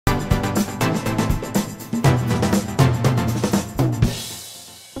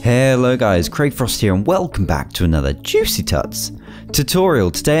Hello guys, Craig Frost here and welcome back to another JuicyTuts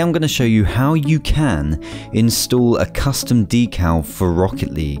tutorial. Today I'm going to show you how you can install a custom decal for Rocket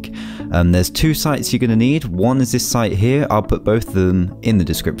League. There's two sites you're going to need. One is this site here. I'll put both of them in the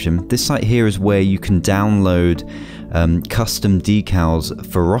description. This site here is where you can download custom decals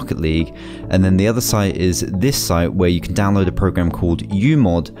for Rocket League, and then the other site is this site where you can download a program called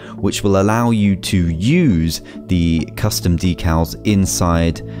UMod, which will allow you to use the custom decals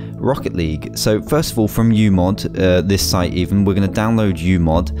inside Rocket League. So first of all, from UMod, this site even, we're going to download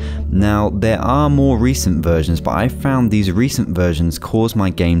UMod. Now there are more recent versions, but I found these recent versions cause my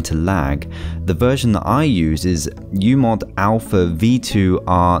game to lag. The version that I use is UMod Alpha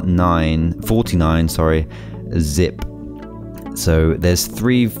V2R49 zip. So there's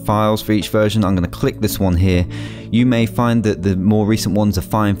 3 files for each version. I'm going to click this one here. You may find that the more recent ones are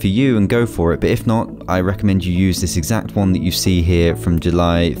fine for you and go for it, but if not, I recommend you use this exact one that you see here from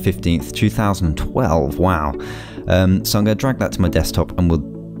July 15th 2012. Wow. So I'm going to drag that to my desktop and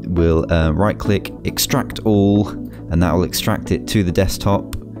we'll right click, extract all, and that will extract it to the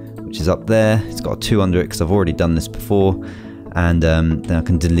desktop, which is up there. It's got a 2 under it because I've already done this before, and then I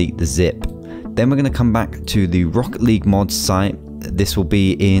can delete the zip. Then we're going to come back to the Rocket League mods site. This will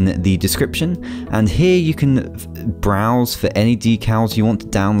be in the description, and here you can browse for any decals you want to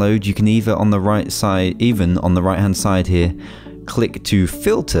download. You can either on the right side, even on the right hand side here, click to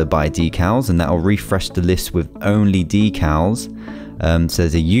filter by decals, and that will refresh the list with only decals. So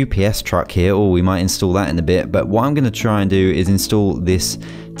there's a UPS truck here, or we might install that in a bit, but what I'm going to try and do is install this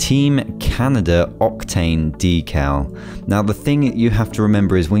Team Canada Octane decal. Now the thing you have to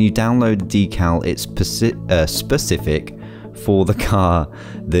remember is when you download a decal, it's specific for the car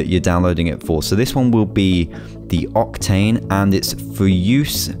that you're downloading it for. So this one will be the Octane, and it's for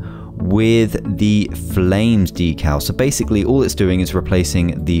use with the Flames decal. So basically all it's doing is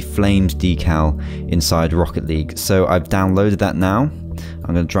replacing the Flames decal inside Rocket League. So I've downloaded that now.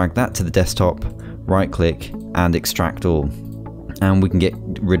 I'm going to drag that to the desktop, right click and extract all, and we can get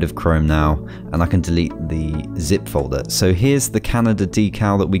rid of Chrome now, and I can delete the zip folder. So here's the Canada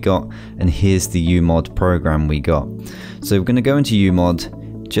decal that we got, and here's the UMod program we got. So we're going to go into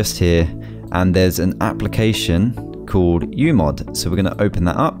UMod just here, and there's an application called UMod. So we're going to open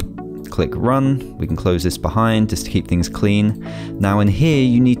that up, click run. We can close this behind just to keep things clean. Now in here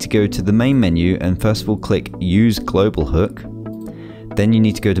you need to go to the main menu and first of all click use global hook. Then you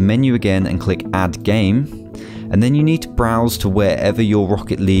need to go to menu again and click add game, and then you need to browse to wherever your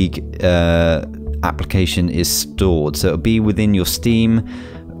Rocket League application is stored. So it'll be within your Steam.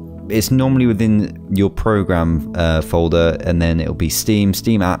 It's normally within your program folder, and then it'll be Steam,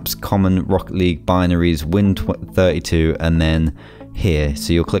 Steam apps, common, Rocket League, binaries, Win32, and then here.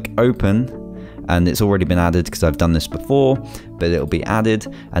 So you'll click open, and it's already been added because I've done this before, but it'll be added,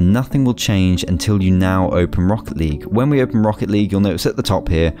 and nothing will change until you now open Rocket League. When we open Rocket League, you'll notice at the top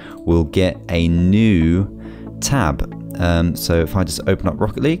here we'll get a new tab. So if I just open up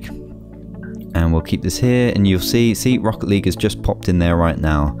Rocket League, and we'll keep this here, and you'll see Rocket League has just popped in there right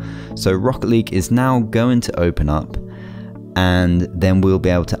now. So Rocket League is now going to open up, and then we'll be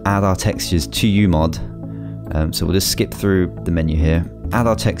able to add our textures to UMod. So we'll just skip through the menu here, add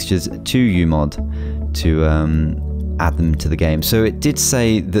our textures to UMod to add them to the game. So it did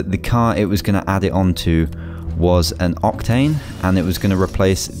say that the car it was going to add it onto was an Octane, and it was going to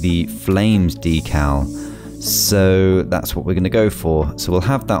replace the Flames decal. So that's what we're going to go for. So we'll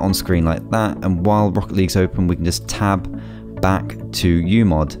have that on screen like that, and while Rocket League's open we can just tab back to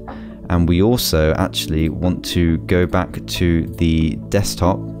UMod, and we also actually want to go back to the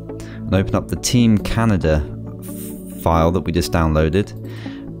desktop and open up the Team Canada file that we just downloaded,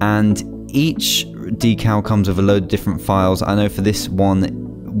 and each decal comes with a load of different files. I know for this one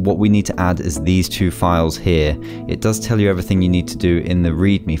what we need to add is these 2 files here. It does tell you everything you need to do in the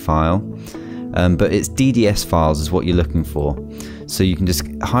readme file, but it's DDS files is what you're looking for. So you can just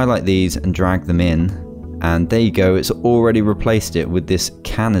highlight these and drag them in, and there you go, it's already replaced it with this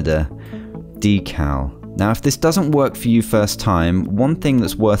Canada decal. Now if this doesn't work for you first time, one thing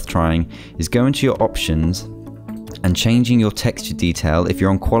that's worth trying is go into your options and changing your texture detail. If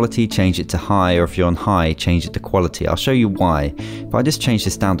you're on quality, change it to high, or if you're on high, change it to quality. I'll show you why. If I just change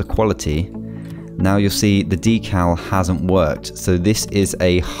this down to quality, now you'll see the decal hasn't worked. So this is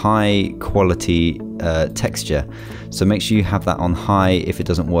a high quality texture. So make sure you have that on high if it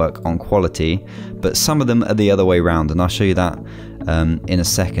doesn't work on quality, but some of them are the other way around, and I'll show you that in a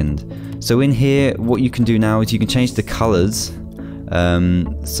second. So in here, what you can do now is you can change the colors.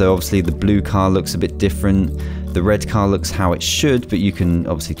 So obviously the blue car looks a bit different. The red car looks how it should, but you can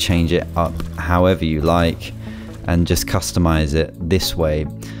obviously change it up however you like. and just customize it this way.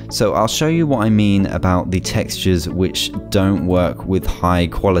 So I'll show you what I mean about the textures which don't work with high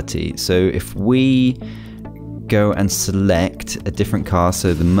quality. So if we go and select a different car,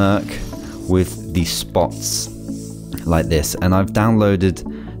 so the Merc with the spots like this, and I've downloaded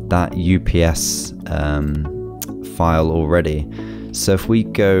that UPS file already. So if we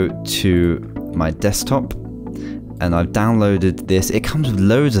go to my desktop and I've downloaded this, it comes with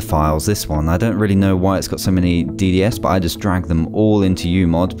loads of files, this one. I don't really know why it's got so many DDS, but I just drag them all into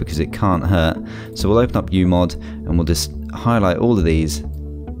UMod because it can't hurt. So we'll open up UMod and we'll just highlight all of these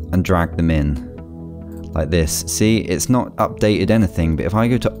and drag them in like this. See, it's not updated anything, but if I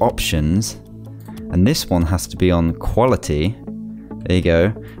go to options, and this one has to be on quality, there you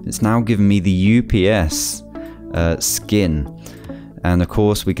go, it's now giving me the UPS skin. And of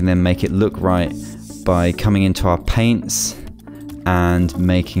course we can then make it look right by coming into our paints and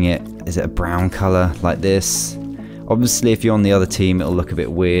making it, is it a brown color like this? Obviously if you're on the other team it'll look a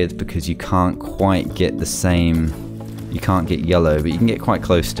bit weird because you can't quite get the same, you can't get yellow, but you can get quite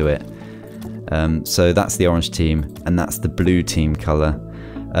close to it. So that's the orange team and that's the blue team color.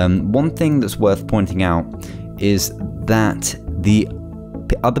 One thing that's worth pointing out is that the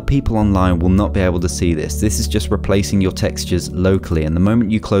other people online will not be able to see this. This is just replacing your textures locally, and the moment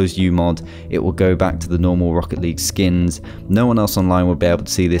you close UMod it will go back to the normal Rocket League skins. No one else online will be able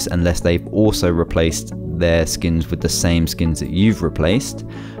to see this unless they've also replaced their skins with the same skins that you've replaced.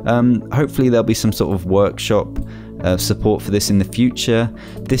 Hopefully there'll be some sort of workshop support for this in the future.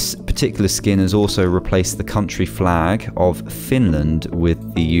 This particular skin has also replaced the country flag of Finland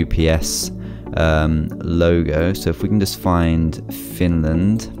with the UPS logo. So if we can just find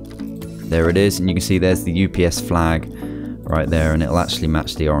Finland, there it is, and you can see there's the UPS flag right there, and it'll actually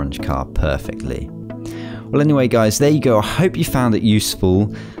match the orange car perfectly. Well, anyway guys, there you go. I hope you found it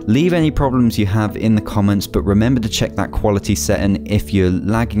useful. Leave any problems you have in the comments, but remember to check that quality setting. If you're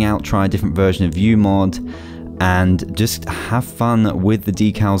lagging out, try a different version of UMod, and just have fun with the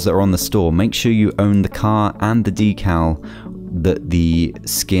decals that are on the store. Make sure you own the car and the decal that the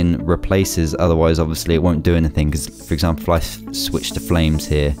skin replaces, otherwise obviously it won't do anything, because for example if I switch to flames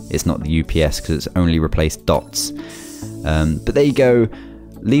here, it's not the UPS because it's only replaced dots. But there you go.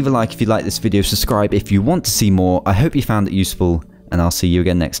 Leave a like if you like this video, subscribe if you want to see more. I hope you found it useful, and I'll see you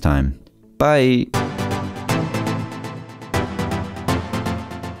again next time. Bye!